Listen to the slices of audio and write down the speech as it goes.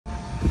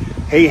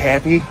Hey,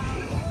 Happy.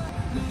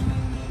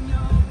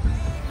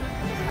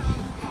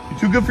 You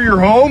too good for your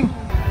home?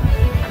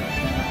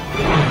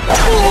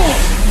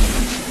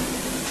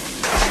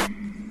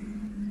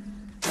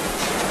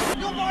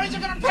 You boys are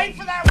gonna pay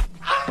for that!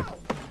 Ow!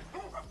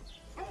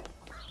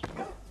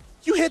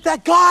 You hit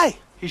that guy!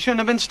 He shouldn't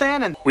have been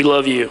standing. We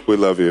love you. We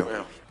love you.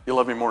 Well, you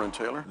love me more than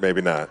Taylor?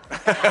 Maybe not.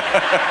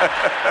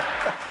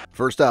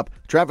 First up,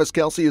 Travis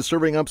Kelce is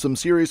serving up some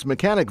serious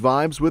mechanic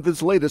vibes with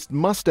his latest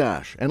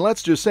mustache. And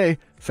let's just say,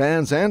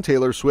 fans and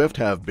Taylor Swift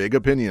have big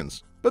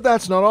opinions. But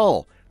that's not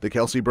all. The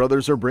Kelce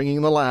brothers are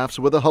bringing the laughs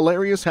with a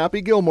hilarious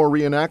Happy Gilmore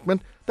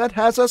reenactment that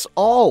has us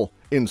all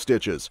in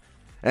stitches.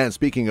 And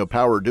speaking of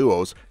power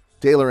duos,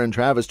 Taylor and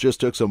Travis just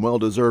took some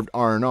well-deserved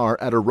R&R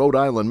at a Rhode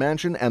Island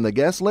mansion, and the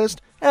guest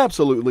list,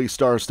 absolutely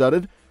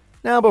star-studded.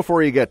 Now,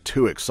 before you get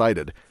too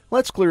excited,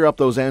 let's clear up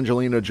those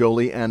Angelina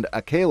Jolie and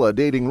Akala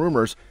dating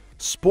rumors.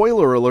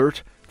 Spoiler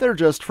alert, they're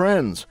just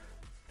friends.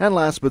 And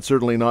last but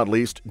certainly not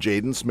least,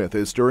 Jaden Smith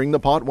is stirring the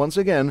pot once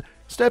again,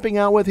 stepping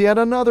out with yet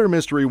another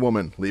mystery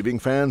woman, leaving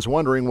fans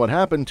wondering what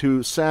happened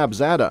to Sab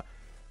Zada.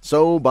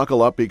 So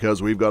buckle up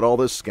because we've got all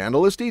the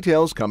scandalous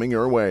details coming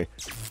your way.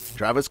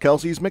 Travis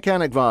Kelce's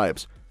mechanic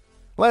vibes.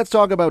 Let's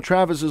talk about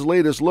Travis's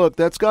latest look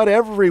that's got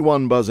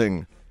everyone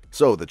buzzing.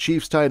 So the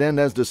Chiefs tight end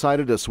has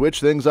decided to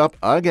switch things up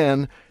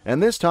again,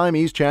 and this time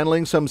he's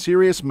channeling some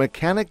serious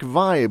mechanic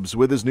vibes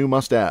with his new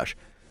mustache.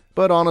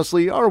 But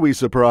honestly, are we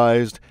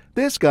surprised?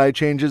 This guy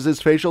changes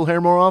his facial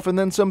hair more often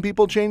than some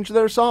people change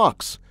their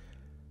socks.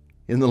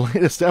 In the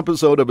latest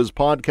episode of his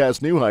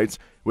podcast New Heights,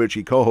 which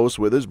he co-hosts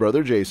with his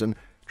brother Jason,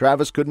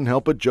 Travis couldn't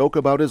help but joke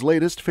about his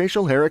latest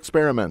facial hair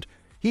experiment.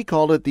 He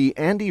called it the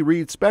Andy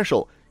Reid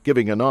Special,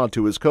 giving a nod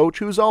to his coach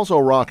who's also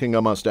rocking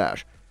a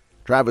mustache.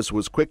 Travis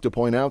was quick to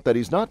point out that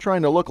he's not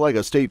trying to look like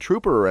a state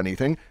trooper or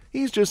anything,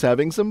 he's just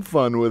having some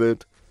fun with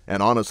it.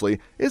 And honestly,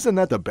 isn't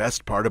that the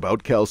best part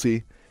about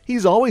Kelce?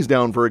 He's always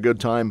down for a good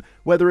time,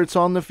 whether it's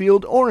on the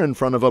field or in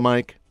front of a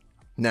mic.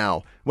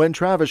 Now, when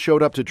Travis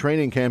showed up to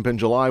training camp in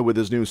July with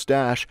his new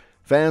stash,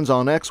 fans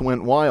on X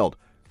went wild.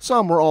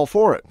 Some were all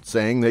for it,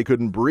 saying they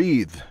couldn't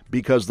breathe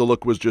because the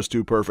look was just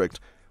too perfect,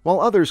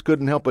 while others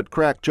couldn't help but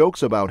crack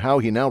jokes about how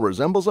he now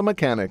resembles a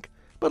mechanic.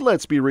 But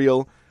let's be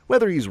real,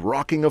 whether he's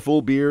rocking a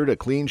full beard, a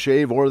clean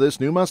shave, or this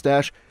new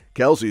mustache,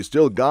 Kelce's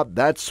still got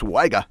that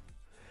swagger.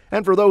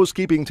 And for those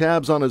keeping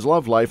tabs on his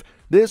love life,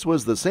 this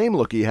was the same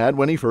look he had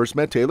when he first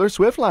met Taylor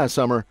Swift last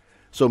summer.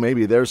 So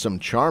maybe there's some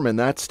charm in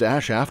that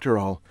stash after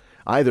all.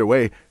 Either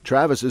way,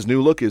 Travis's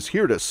new look is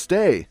here to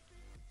stay.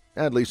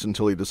 At least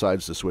until he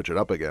decides to switch it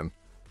up again.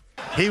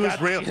 He was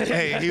real,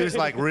 hey, he was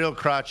like real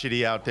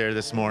crotchety out there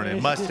this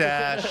morning.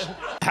 Mustache.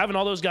 Having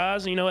all those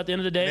guys, you know, at the end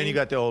of the day. Then you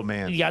got the old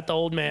man. You got the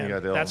old man.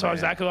 That's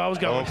exactly what I was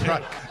going.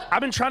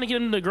 I've been trying to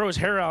get him to grow his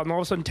hair out, and all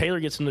of a sudden Taylor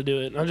gets him to do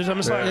it. I'm just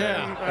like,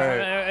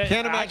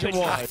 Can't imagine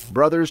why.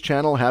 Brothers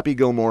channel Happy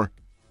Gilmore.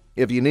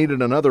 If you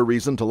needed another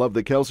reason to love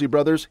the Kelce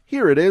brothers,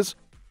 here it is.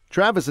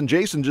 Travis and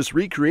Jason just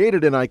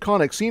recreated an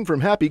iconic scene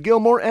from Happy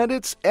Gilmore, and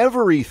it's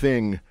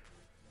everything.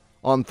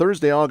 On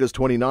Thursday, August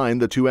 29,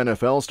 the two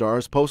NFL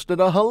stars posted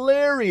a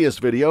hilarious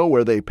video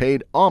where they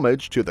paid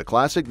homage to the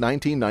classic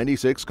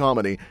 1996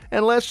 comedy,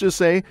 and let's just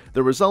say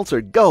the results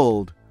are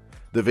gold.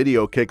 The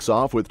video kicks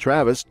off with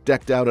Travis,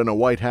 decked out in a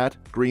white hat,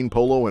 green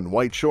polo, and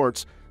white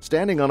shorts,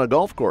 standing on a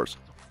golf course.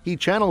 He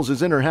channels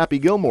his inner Happy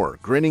Gilmore,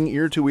 grinning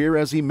ear to ear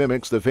as he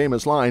mimics the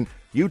famous line,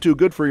 "You too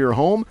good for your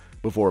home?"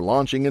 before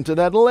launching into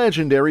that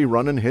legendary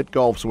run-and-hit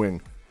golf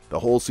swing. The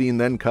whole scene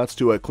then cuts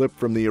to a clip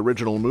from the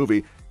original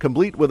movie,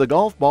 complete with a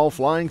golf ball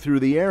flying through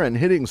the air and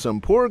hitting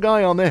some poor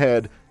guy on the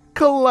head.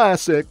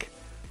 Classic!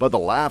 But the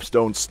laughs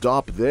don't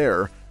stop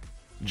there.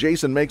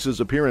 Jason makes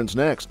his appearance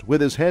next, with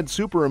his head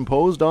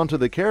superimposed onto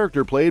the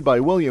character played by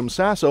William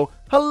Sasso,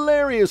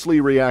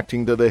 hilariously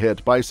reacting to the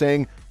hit by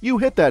saying, "You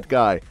hit that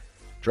guy."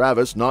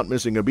 Travis, not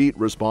missing a beat,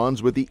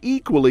 responds with the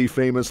equally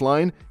famous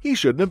line, "He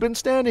shouldn't have been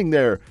standing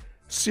there."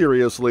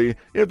 Seriously,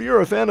 if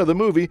you're a fan of the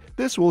movie,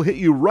 this will hit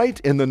you right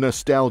in the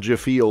nostalgia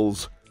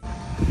feels.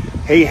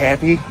 Hey,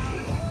 Happy.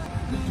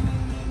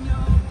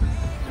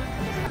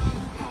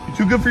 You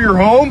too good for your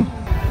home?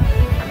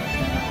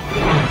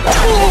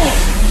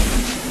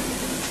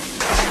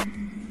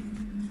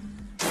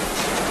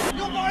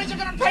 You boys are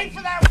gonna pay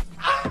for that!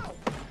 Ow!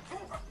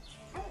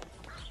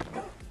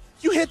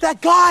 You hit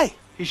that guy!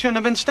 He shouldn't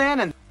have been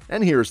standing.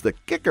 And here's the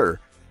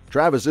kicker.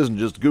 Travis isn't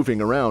just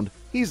goofing around,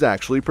 he's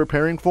actually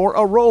preparing for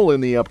a role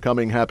in the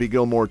upcoming Happy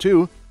Gilmore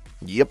 2.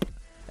 Yep.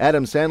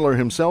 Adam Sandler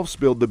himself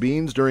spilled the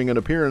beans during an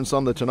appearance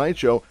on The Tonight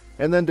Show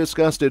and then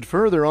discussed it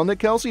further on the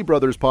Kelce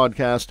Brothers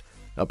podcast.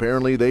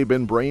 Apparently they've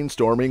been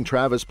brainstorming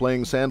Travis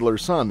playing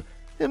Sandler's son.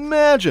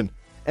 Imagine!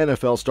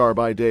 NFL star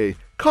by day,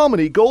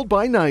 comedy gold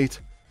by night.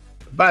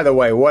 By the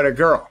way, what a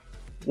girl.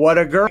 What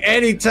a girl.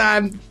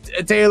 Anytime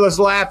Taylor's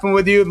laughing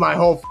with you, my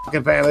whole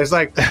fucking family's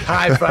like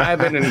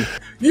high-fiving and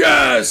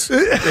yes,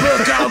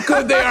 look how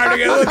good they are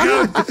together.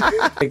 Look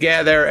how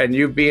together, and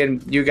you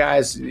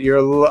guys,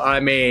 I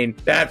mean,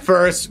 that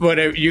first,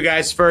 when you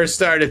guys first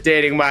started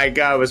dating, my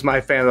God, was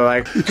my family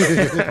like,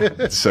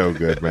 So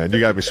good, man. You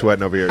got me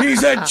sweating over here.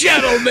 he's a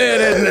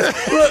gentleman,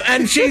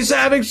 and she's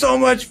having so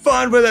much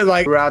fun with it.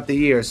 Like throughout the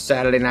years,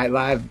 Saturday Night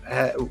Live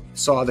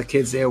saw the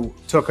kids there,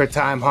 took her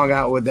time, hung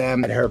out with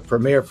them. At her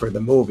premiere for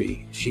the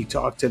movie, she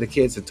talked to the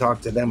kids and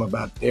talked to them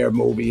about their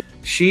movie.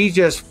 She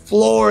just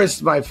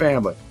floors my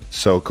family.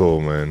 So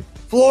cool, man.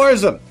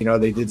 Floors them. You know,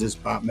 they did this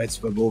bat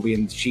mitzvah movie,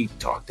 and she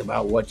talked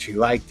about what she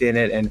liked in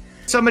it. And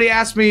somebody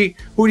asked me,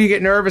 who do you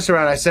get nervous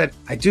around? I said,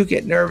 I do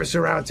get nervous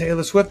around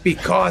Taylor Swift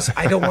because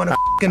I don't want to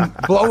fucking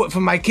blow it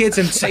for my kids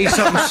and say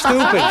something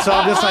stupid. So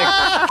I'm just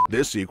like...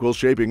 This sequel's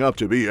shaping up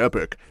to be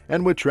epic,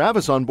 and with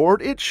Travis on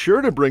board, it's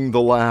sure to bring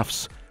the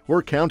laughs.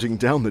 We're counting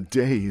down the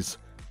days.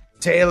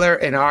 Taylor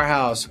in our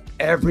house,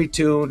 every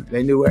tune,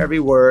 they knew every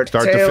word.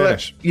 Start Taylor, to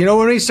finish. You know,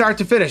 when we start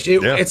to finish,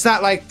 it's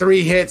not like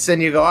 3 hits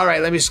and you go, all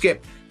right, let me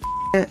skip.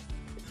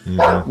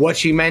 What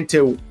she meant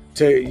to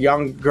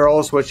young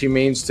girls, what she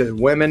means to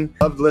women.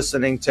 I loved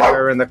listening to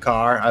her in the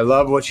car. I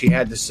love what she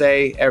had to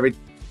say, every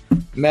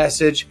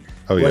message.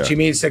 What she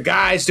means to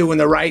guys doing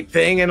the right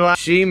thing in life.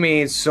 She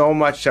means so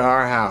much to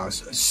our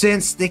house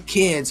since the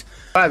kids.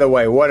 By the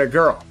way, what a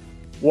girl.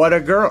 What a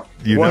girl.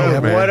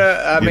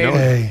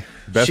 Hey,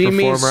 best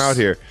performer out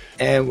here.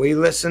 And we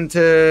listened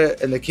to,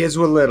 and the kids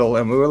were little,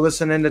 and we were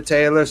listening to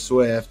Taylor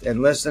Swift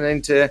and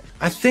listening to,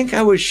 I think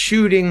I was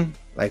shooting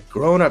like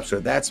Grown Ups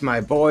or That's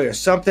My Boy or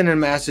something in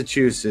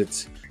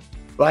Massachusetts.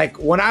 Like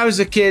when I was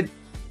a kid,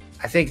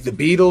 I think the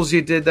Beatles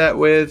you did that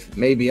with,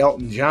 maybe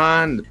Elton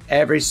John,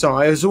 every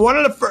song. It was one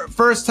of the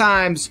first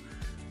times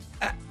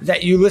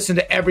that you listened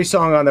to every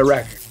song on the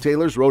record.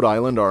 Taylor's Rhode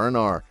Island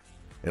R&R.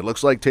 It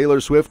looks like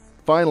Taylor Swift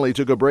finally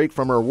took a break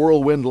from her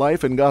whirlwind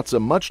life and got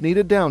some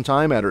much-needed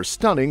downtime at her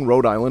stunning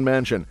Rhode Island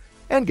mansion.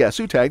 And guess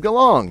who tagged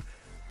along?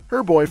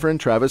 Her boyfriend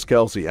Travis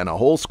Kelce and a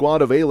whole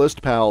squad of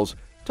A-list pals.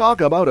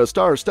 Talk about a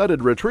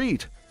star-studded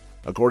retreat.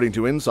 According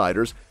to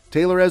insiders,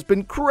 Taylor has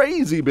been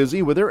crazy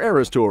busy with her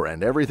Eras Tour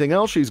and everything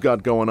else she's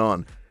got going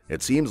on.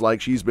 It seems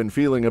like she's been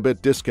feeling a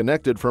bit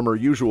disconnected from her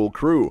usual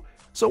crew.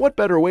 So what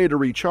better way to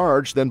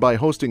recharge than by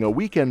hosting a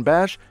weekend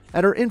bash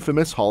at her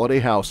infamous holiday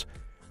house?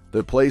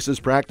 The place is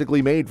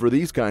practically made for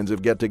these kinds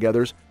of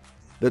get-togethers.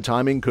 The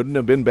timing couldn't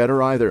have been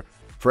better either.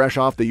 Fresh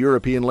off the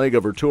European leg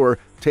of her tour,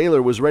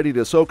 Taylor was ready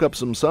to soak up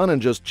some sun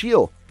and just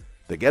chill.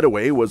 The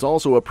getaway was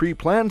also a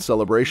pre-planned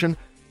celebration,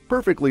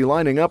 perfectly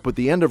lining up with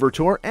the end of her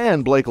tour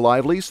and Blake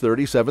Lively's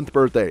 37th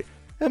birthday.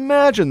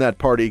 Imagine that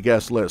party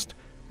guest list.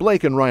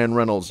 Blake and Ryan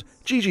Reynolds,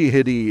 Gigi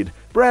Hadid,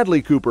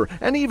 Bradley Cooper,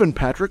 and even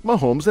Patrick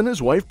Mahomes and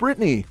his wife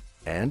Brittany.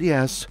 And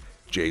yes,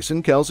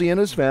 Jason Kelce and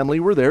his family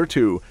were there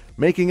too,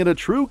 making it a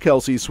true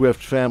Kelce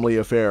Swift family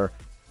affair.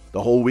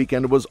 The whole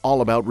weekend was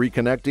all about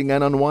reconnecting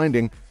and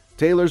unwinding.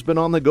 Taylor's been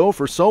on the go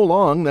for so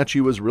long that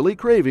she was really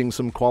craving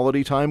some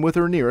quality time with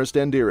her nearest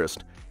and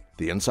dearest.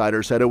 The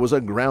insider said it was a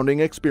grounding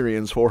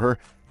experience for her,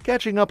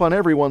 catching up on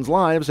everyone's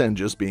lives and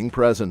just being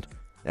present.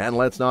 And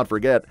let's not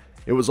forget,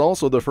 it was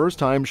also the first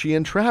time she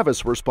and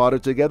Travis were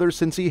spotted together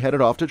since he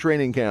headed off to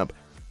training camp.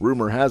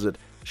 Rumor has it,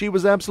 she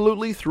was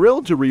absolutely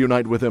thrilled to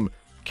reunite with him.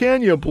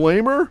 Can you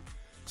blame her?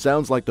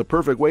 Sounds like the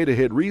perfect way to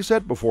hit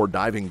reset before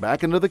diving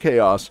back into the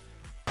chaos.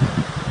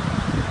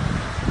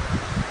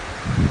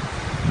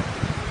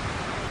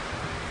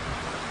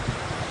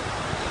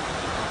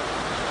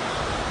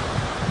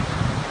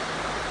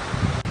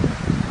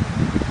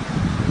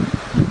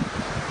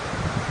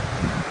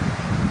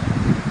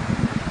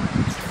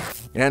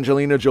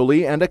 Angelina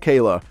Jolie and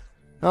Akala.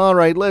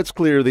 Alright, let's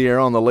clear the air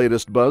on the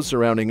latest buzz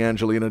surrounding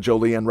Angelina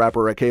Jolie and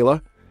rapper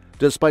Akala.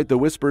 Despite the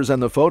whispers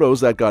and the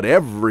photos that got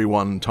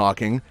everyone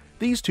talking,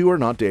 these two are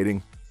not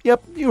dating.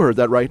 Yep, you heard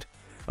that right.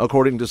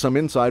 According to some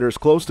insiders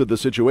close to the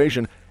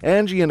situation,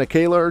 Angie and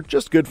Akala are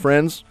just good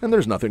friends, and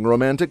there's nothing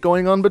romantic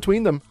going on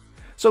between them.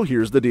 So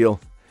here's the deal.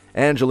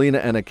 Angelina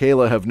and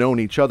Akala have known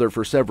each other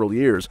for several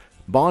years,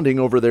 bonding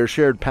over their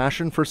shared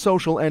passion for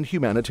social and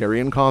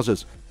humanitarian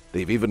causes.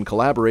 They've even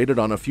collaborated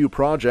on a few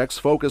projects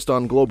focused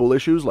on global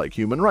issues like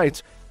human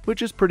rights,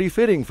 which is pretty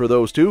fitting for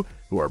those two,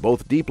 who are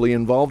both deeply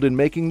involved in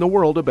making the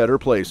world a better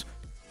place.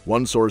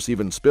 One source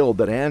even spilled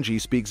that Angie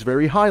speaks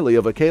very highly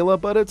of Akala,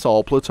 but it's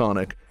all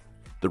platonic.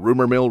 The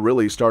rumor mill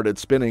really started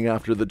spinning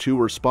after the two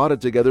were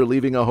spotted together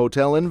leaving a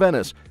hotel in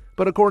Venice,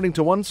 but according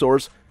to one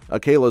source,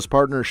 Akala's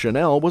partner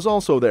Chanel was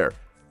also there.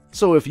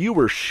 So if you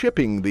were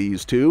shipping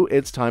these two,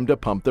 it's time to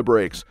pump the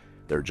brakes.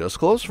 They're just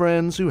close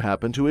friends who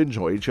happen to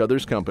enjoy each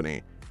other's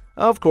company.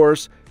 Of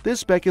course,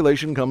 this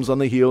speculation comes on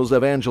the heels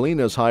of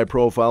Angelina's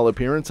high-profile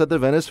appearance at the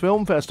Venice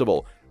Film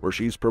Festival, where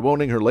she's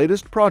promoting her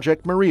latest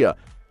project, Maria.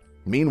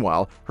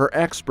 Meanwhile, her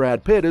ex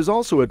Brad Pitt is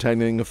also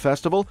attending a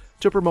festival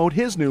to promote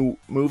his new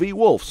movie,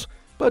 Wolves,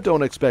 but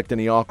don't expect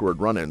any awkward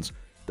run-ins.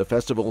 The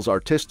festival's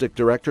artistic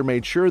director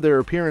made sure their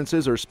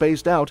appearances are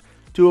spaced out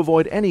to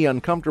avoid any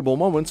uncomfortable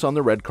moments on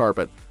the red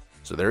carpet.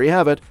 So there you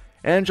have it.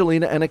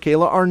 Angelina and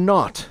Akala are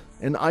not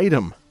an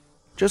item.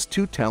 Just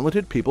two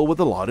talented people with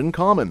a lot in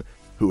common,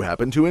 who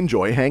happen to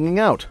enjoy hanging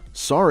out.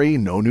 Sorry,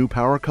 no new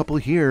power couple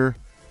here.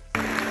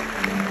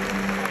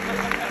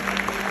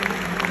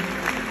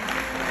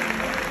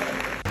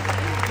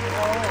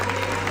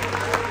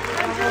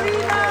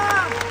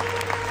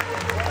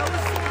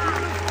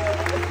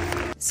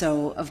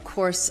 So, of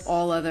course,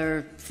 all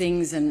other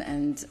things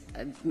and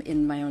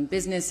in my own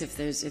business, if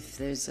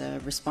there's a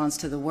response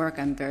to the work,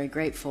 I'm very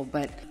grateful.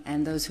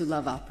 And those who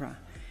love opera,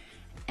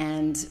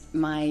 and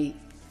my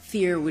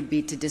fear would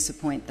be to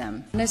disappoint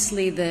them.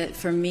 Honestly,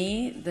 for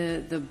me,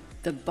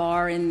 the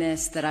bar in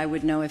this that I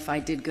would know if I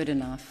did good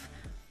enough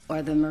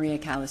are the Maria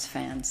Callas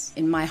fans.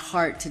 In my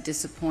heart, to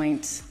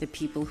disappoint the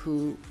people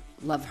who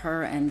love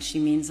her, and she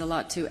means a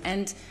lot to,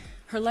 and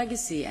her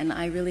legacy, and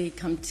I really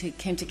came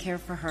to care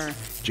for her.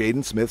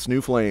 Jaden Smith's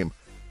new flame.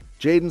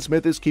 Jaden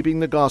Smith is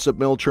keeping the gossip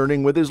mill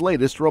churning with his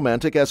latest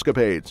romantic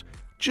escapades.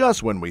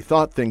 Just when we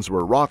thought things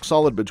were rock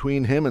solid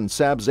between him and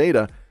Sab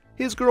Zada,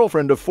 his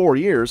girlfriend of 4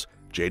 years,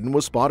 Jaden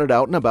was spotted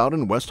out and about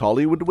in West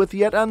Hollywood with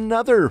yet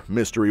another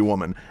mystery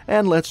woman,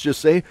 and let's just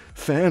say,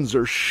 fans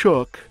are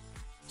shook.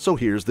 So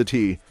here's the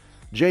tea.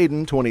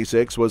 Jaden,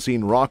 26, was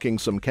seen rocking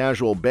some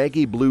casual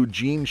baggy blue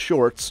jean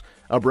shorts,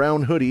 a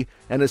brown hoodie,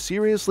 and a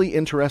seriously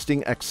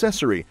interesting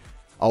accessory,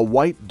 a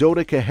white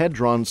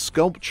dodecahedron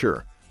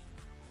sculpture.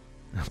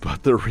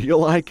 But the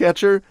real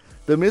eye-catcher?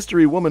 The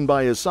mystery woman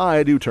by his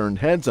side who turned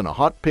heads in a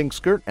hot pink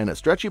skirt and a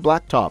stretchy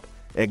black top,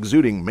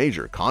 exuding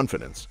major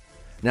confidence.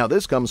 Now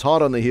this comes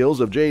hot on the heels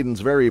of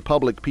Jaden's very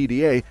public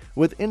PDA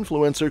with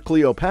influencer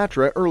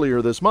Cleopatra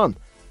earlier this month.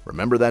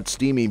 Remember that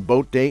steamy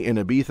boat day in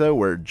Ibiza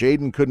where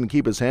Jaden couldn't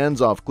keep his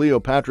hands off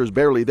Cleopatra's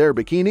barely there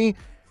bikini?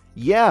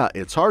 Yeah,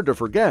 it's hard to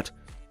forget.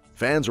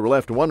 Fans were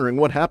left wondering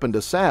what happened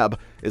to Sab,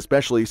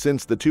 especially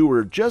since the two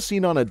were just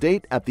seen on a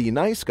date at the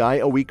Nice Guy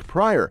a week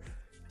prior.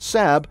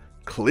 Sab,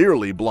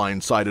 clearly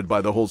blindsided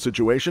by the whole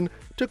situation,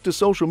 took to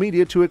social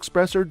media to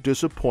express her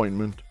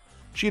disappointment.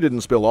 She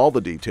didn't spill all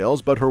the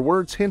details, but her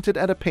words hinted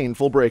at a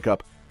painful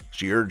breakup.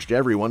 She urged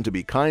everyone to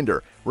be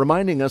kinder,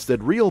 reminding us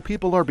that real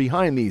people are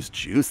behind these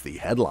juicy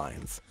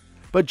headlines.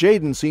 But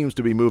Jaden seems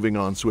to be moving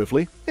on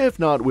swiftly, if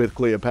not with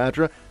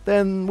Cleopatra,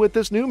 then with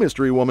this new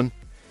mystery woman.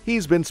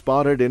 He's been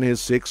spotted in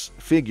his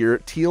six-figure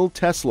teal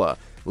Tesla,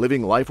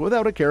 living life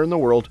without a care in the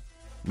world.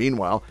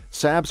 Meanwhile,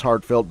 Sab's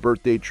heartfelt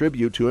birthday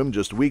tribute to him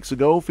just weeks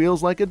ago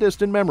feels like a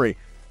distant memory.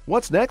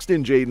 What's next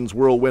in Jaden's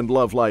whirlwind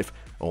love life?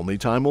 Only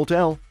time will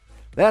tell.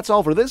 That's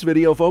all for this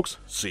video, folks.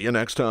 See you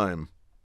next time.